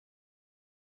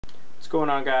going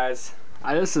on, guys?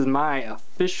 This is my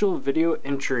official video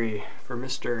entry for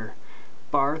Mr.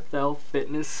 Barthel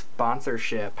Fitness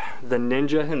sponsorship. The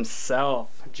ninja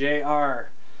himself,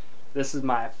 JR. This is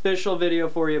my official video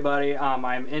for you, buddy.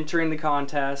 I'm entering the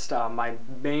contest. My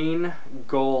main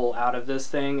goal out of this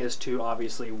thing is to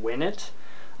obviously win it.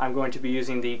 I'm going to be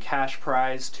using the cash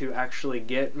prize to actually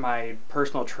get my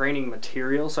personal training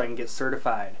material so I can get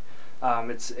certified.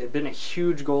 It's been a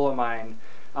huge goal of mine.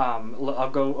 I'll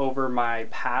go over my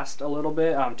past a little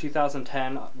bit.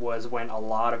 2010 was when a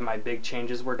lot of my big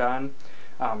changes were done.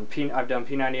 I've done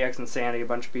P90X, Insanity, a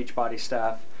bunch of Beachbody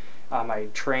stuff. I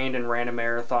trained and ran a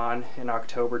marathon in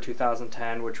October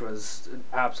 2010, which was an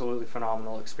absolutely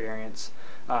phenomenal experience.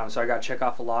 So I got to check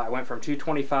off a lot. I went from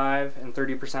 225 and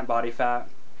 30% body fat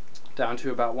down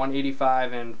to about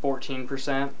 185 and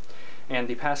 14%. And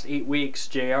the past 8 weeks,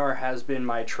 JR has been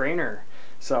my trainer.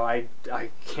 So I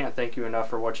can't thank you enough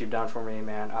for what you've done for me,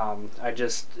 man.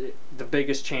 The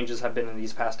biggest changes have been in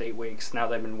these past 8 weeks. Now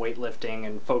that I've been weightlifting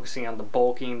and focusing on the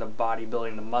bulking, the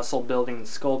bodybuilding, the muscle building, and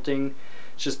sculpting.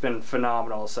 It's just been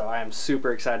phenomenal. So I am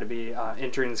super excited to be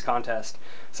entering this contest.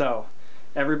 So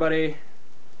everybody,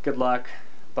 good luck.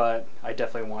 But I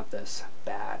definitely want this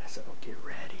bad, so get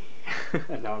ready.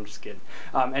 No, I'm just kidding.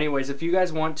 Anyways, if you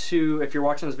guys want to, if you're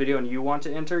watching this video and you want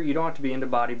to enter, you don't have to be into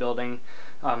bodybuilding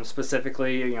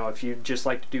specifically. You know, if you just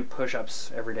like to do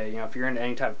push-ups every day, you know, if you're into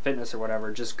any type of fitness or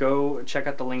whatever, just go check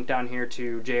out the link down here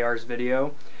to JR's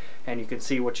video, and you can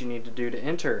see what you need to do to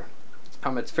enter.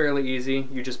 It's fairly easy.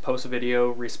 You just post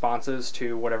video responses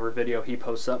to whatever video he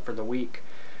posts up for the week.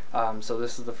 So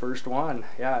this is the first one.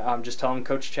 Yeah, just tell him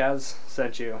Coach Chaz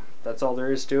sent you. That's all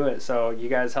there is to it. So you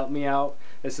guys help me out.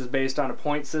 This is based on a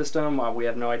point system. We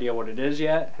have no idea what it is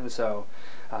yet, and so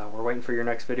we're waiting for your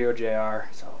next video, JR.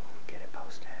 So get it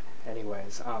posted.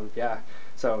 Anyways, yeah.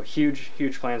 So huge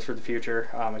plans for the future.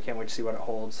 I can't wait to see what it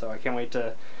holds. So I can't wait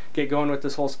to get going with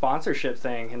this whole sponsorship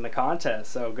thing in the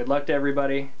contest. So good luck to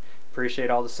everybody. Appreciate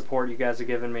all the support you guys have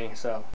given me. So.